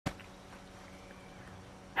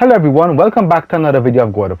Hello everyone, welcome back to another video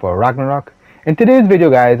of War Ragnarok. In today's video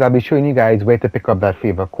guys, I'll be showing you guys where to pick up that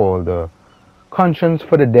favor called the Conscience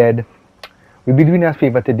for the Dead. We'll be doing that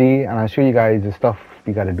favor today and I'll show you guys the stuff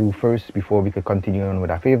we gotta do first before we could continue on with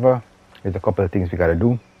that favor. There's a couple of things we gotta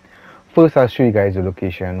do. First, I'll show you guys the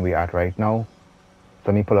location we're at right now. So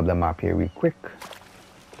let me pull up the map here real quick.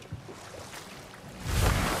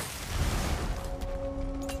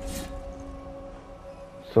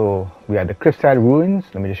 So we are at the Cliffside Ruins.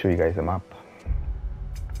 Let me just show you guys the map.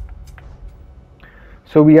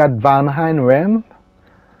 So we are at Valheim Rem.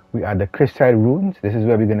 We are at the Cliffside Ruins. This is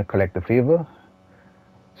where we're going to collect the favor.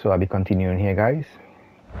 So I'll be continuing here, guys.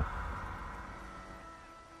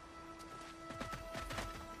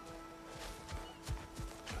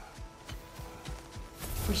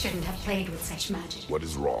 We shouldn't have played with such magic. What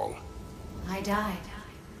is wrong? I died.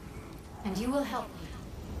 And you will help me.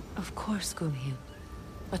 Of course, Gunhild.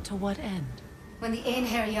 But to what end? When the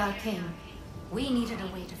Einherjar came, we needed a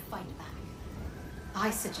way to fight back. I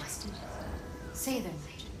suggested say their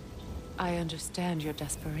magic. I understand your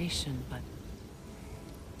desperation, but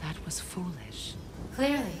that was foolish.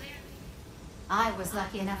 Clearly. I was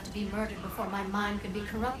lucky enough to be murdered before my mind could be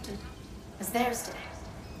corrupted, as theirs did.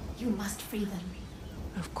 You must free them.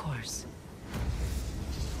 Of course.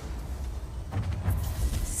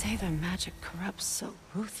 Say their magic corrupts so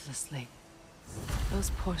ruthlessly.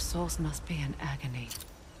 Those poor souls must be in agony.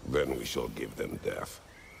 Then we shall give them death.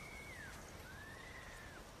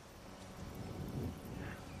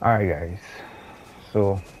 Alright guys,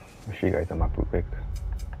 so I'll show you guys the map real quick.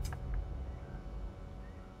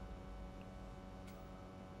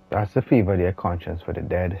 That's the favor there, Conscience for the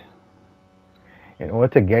Dead. In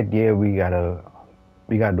order to get there, we gotta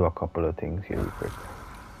do a couple of things here real quick.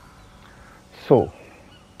 So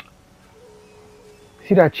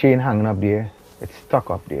see that chain hanging up there? It's stuck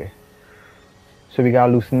up there. So we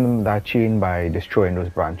gotta loosen that chain by destroying those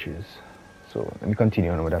branches. So let me continue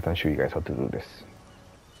on with that and show you guys how to do this.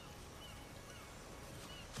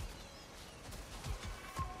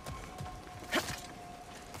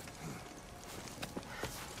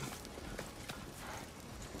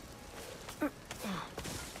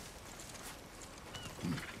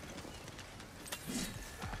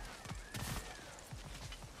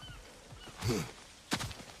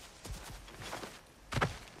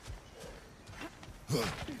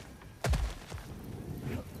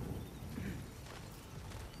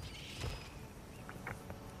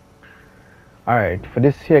 Alright, for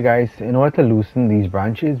this here guys, in order to loosen these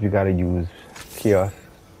branches, we gotta use Chaos,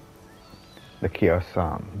 the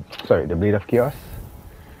Blade of Chaos,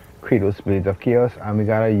 Kratos Blades of Chaos, and we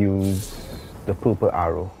gotta use the purple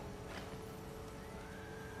arrow,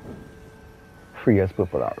 Freya's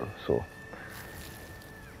purple arrow. So,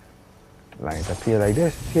 lines up here like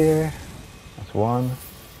this here, that's one,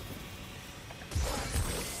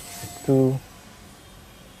 that's two,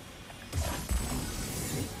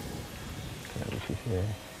 here.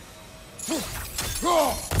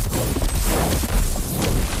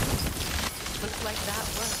 Looks like that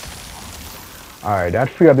worked. Alright, that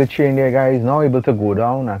free up the chain there guys. Now able to go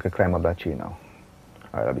down. I can climb up that chain now.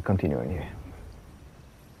 Alright, I'll be continuing here.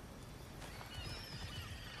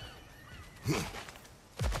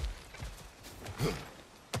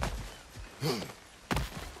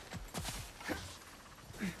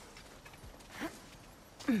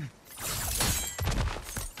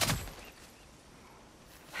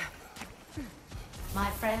 My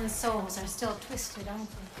friends' souls are still twisted, aren't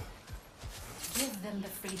they? Give them the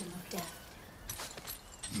freedom of death.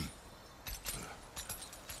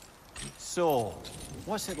 So,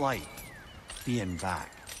 what's it like, being back?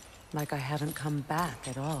 Like I haven't come back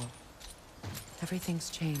at all. Everything's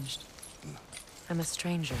changed. I'm a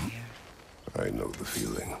stranger here. I know the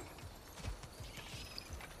feeling.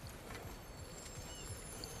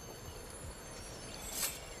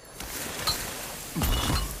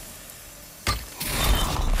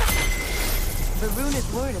 The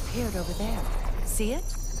runic word appeared over there. See it?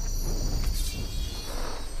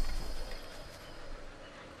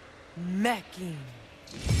 Mecking.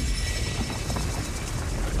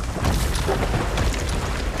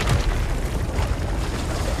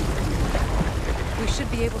 We should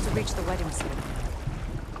be able to reach the wedding ceremony.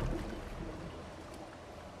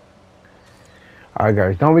 Alright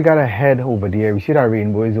guys, now we gotta head over there. We see that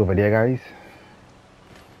rainbow is over there guys.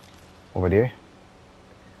 Over there.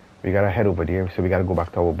 We gotta head over there, so we gotta go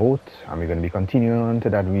back to our boat and we're gonna be continuing on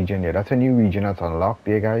to that region there. That's a new region that's unlocked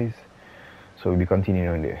there guys. So we'll be continuing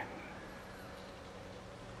on there.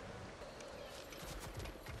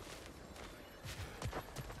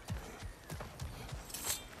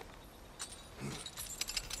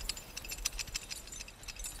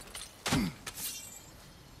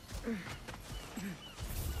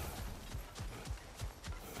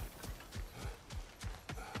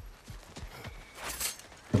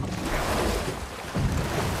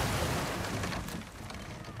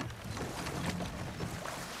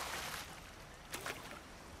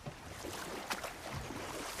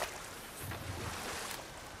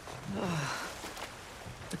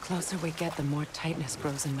 closer we get, the more tightness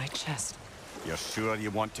grows in my chest. You're sure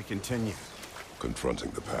you want to continue?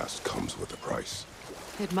 Confronting the past comes with a price.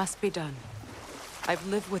 It must be done. I've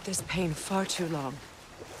lived with this pain far too long.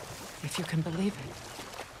 If you can believe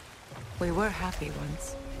it. We were happy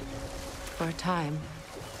once. For a time,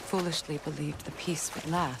 foolishly believed the peace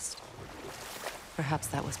would last. Perhaps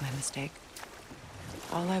that was my mistake.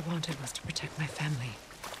 All I wanted was to protect my family.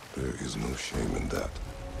 There is no shame in that.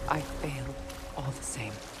 I failed, all the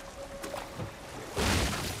same.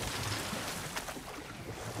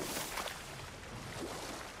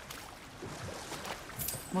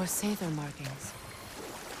 More Sather markings.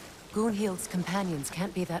 Gunhild's companions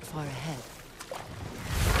can't be that far ahead.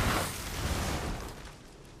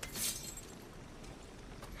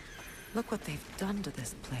 Look what they've done to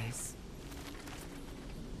this place.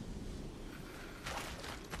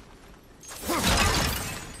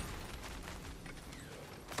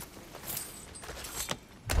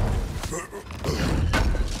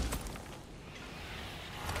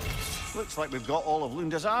 Looks like we've got all of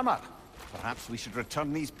Lunda's armor. Perhaps we should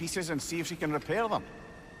return these pieces and see if she can repair them.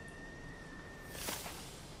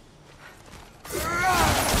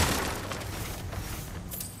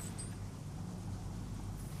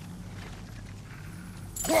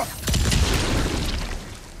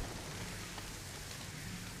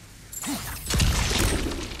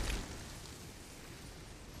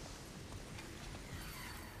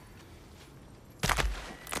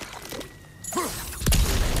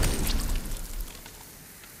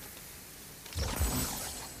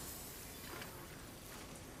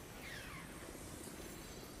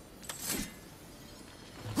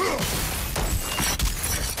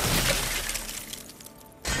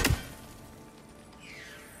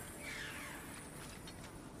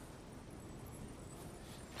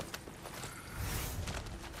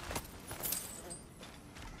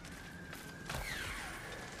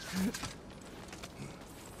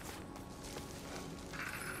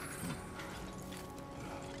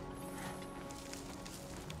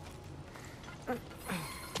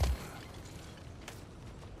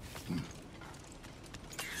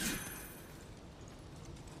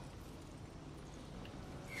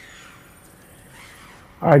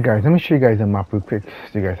 Alright guys, let me show you guys the map real quick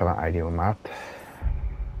so you guys have an idea of the map.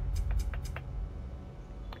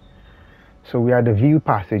 So we are the Veil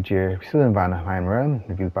Passage here. We're still in Vanaheim realm,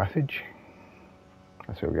 the Veil Passage.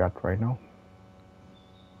 That's where we're at right now.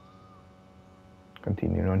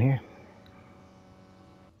 Continuing on here.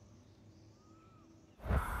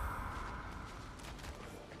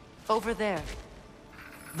 Over there.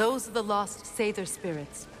 Those are the lost Sather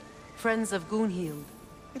spirits. Friends of Gunhild.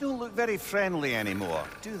 They don't look very friendly anymore,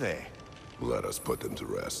 do they? Let us put them to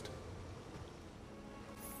rest.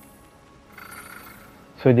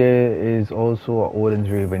 So there is also an Odin's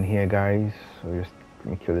Raven here guys. So just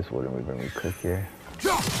let me kill this Odin Raven real quick here.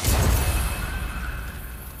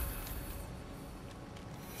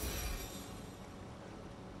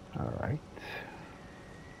 Alright.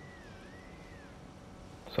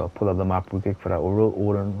 So I'll pull up the map real quick for that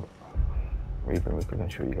Odin Raven real quick and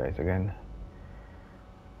show you guys again.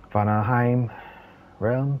 Vanaheim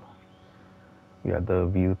realm. We are the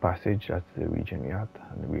Veil Passage, that's the region we are at,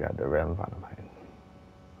 and we are the realm Vanaheim.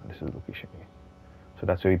 And this is the location here. So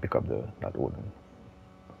that's where we pick up that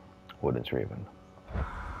Odin's Raven.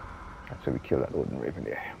 That's where we kill that Odin Raven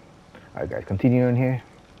there. Alright guys, continue on here.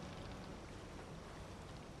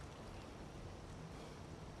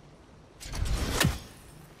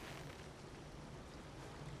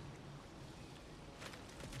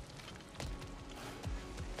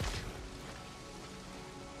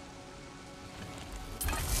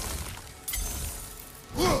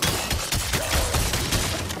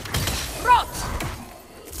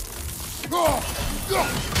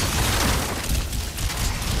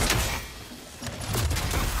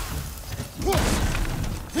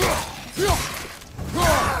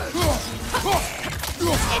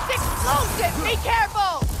 It's explosive! Be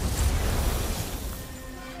careful!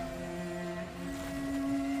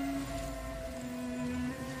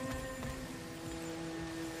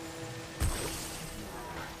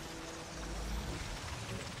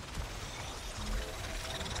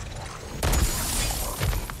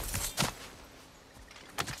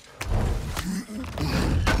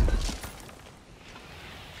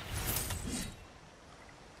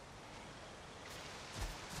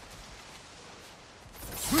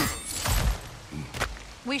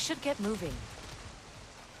 We should get moving.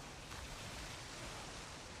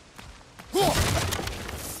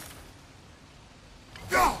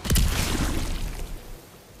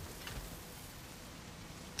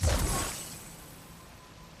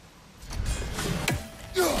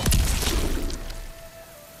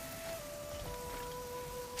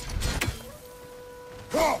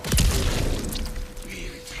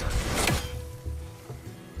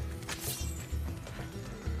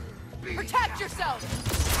 Protect yourself!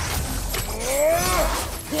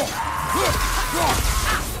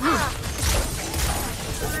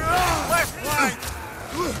 Left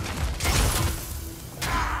flank!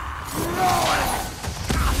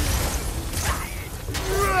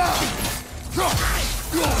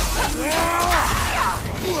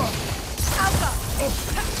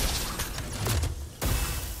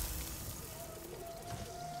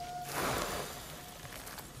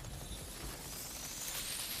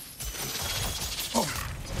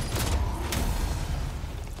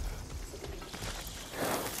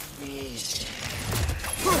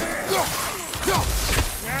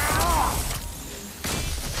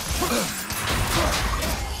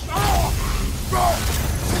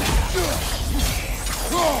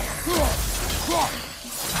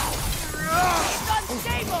 It's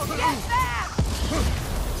unstable! Get back!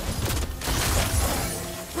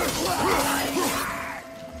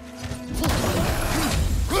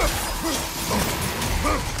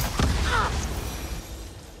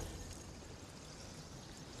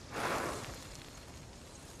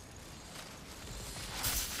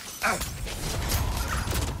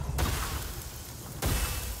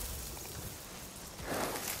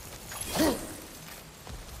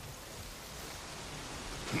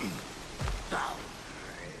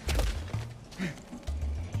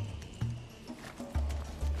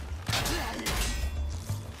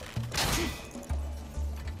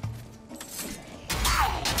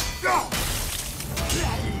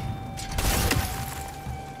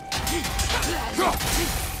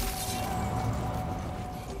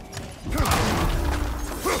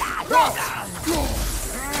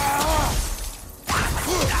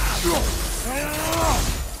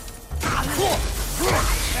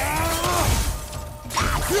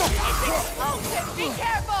 Explosive! Be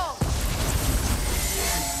careful!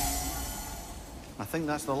 I think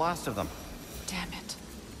that's the last of them. Damn it.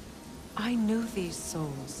 I knew these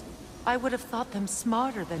souls. I would have thought them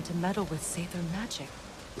smarter than to meddle with Sather magic.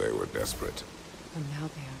 They were desperate. And now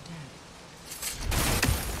they are dead.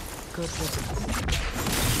 Good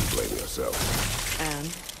riddance. Blame yourself. And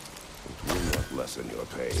It will not lessen your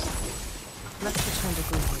pain. let's return to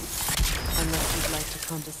Gloomhaven. Unless you'd like to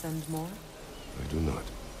condescend more? I do not.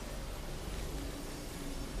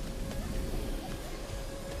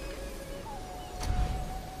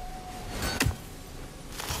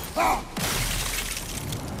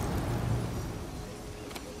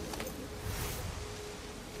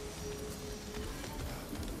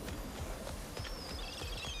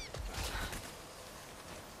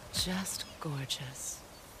 Just gorgeous.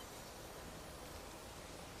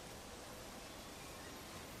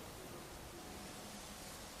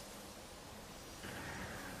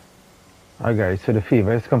 Alright guys, so the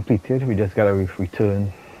favor is completed. We just gotta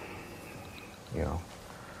return, you know,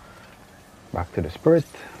 back to the spirit.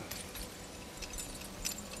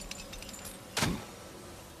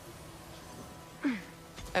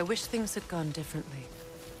 I wish things had gone differently.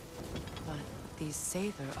 But these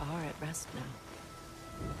Sather are at rest now.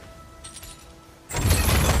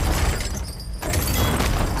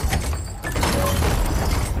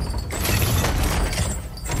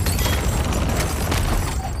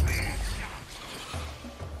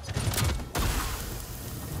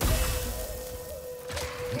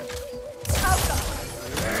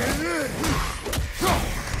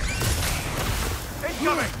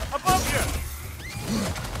 Incoming! Above you!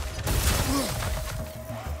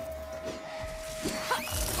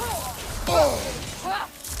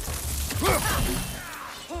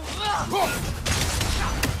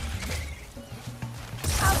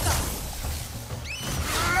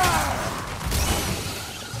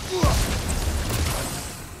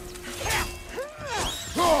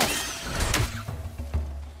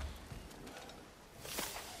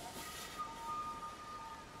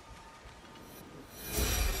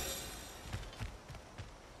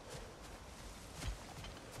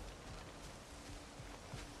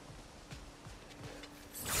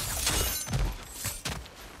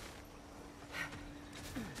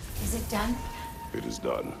 Is it done? It is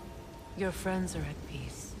done. Your friends are at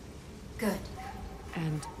peace. Good.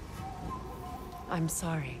 And I'm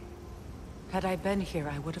sorry. Had I been here,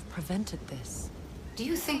 I would have prevented this. Do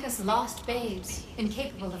you think us lost babes,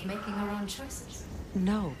 incapable of making our own choices?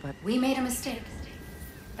 No, but We made a mistake,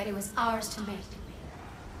 but it was ours to make,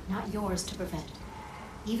 not yours to prevent.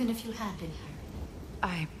 Even if you had been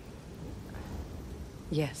here.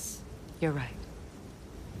 Yes, you're right.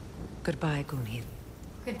 Goodbye, Gunhil.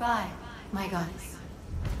 Goodbye, my goddess.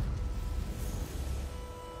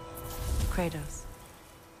 Kratos.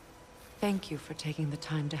 Thank you for taking the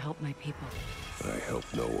time to help my people. I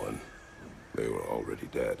helped no one. They were already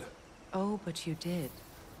dead. Oh, but you did.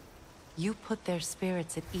 You put their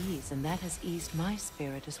spirits at ease, and that has eased my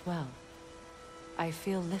spirit as well. I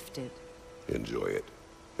feel lifted. Enjoy it.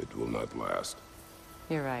 It will not last.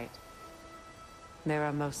 You're right. There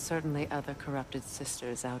are most certainly other corrupted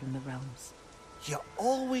sisters out in the realms. You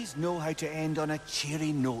always know how to end on a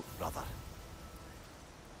cheery note, brother.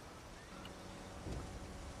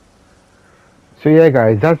 So yeah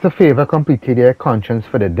guys, that's the favor completed here, Conscience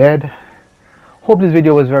for the Dead. Hope this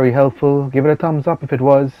video was very helpful. Give it a thumbs up if it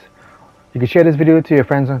was. You can share this video to your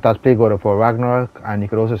friends that play God of War Ragnarok, and you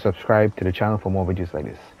could also subscribe to the channel for more videos like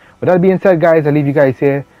this. With that being said guys, I leave you guys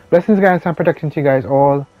here. Blessings guys and protection to you guys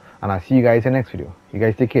all, and I'll see you guys in the next video. You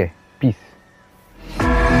guys take care.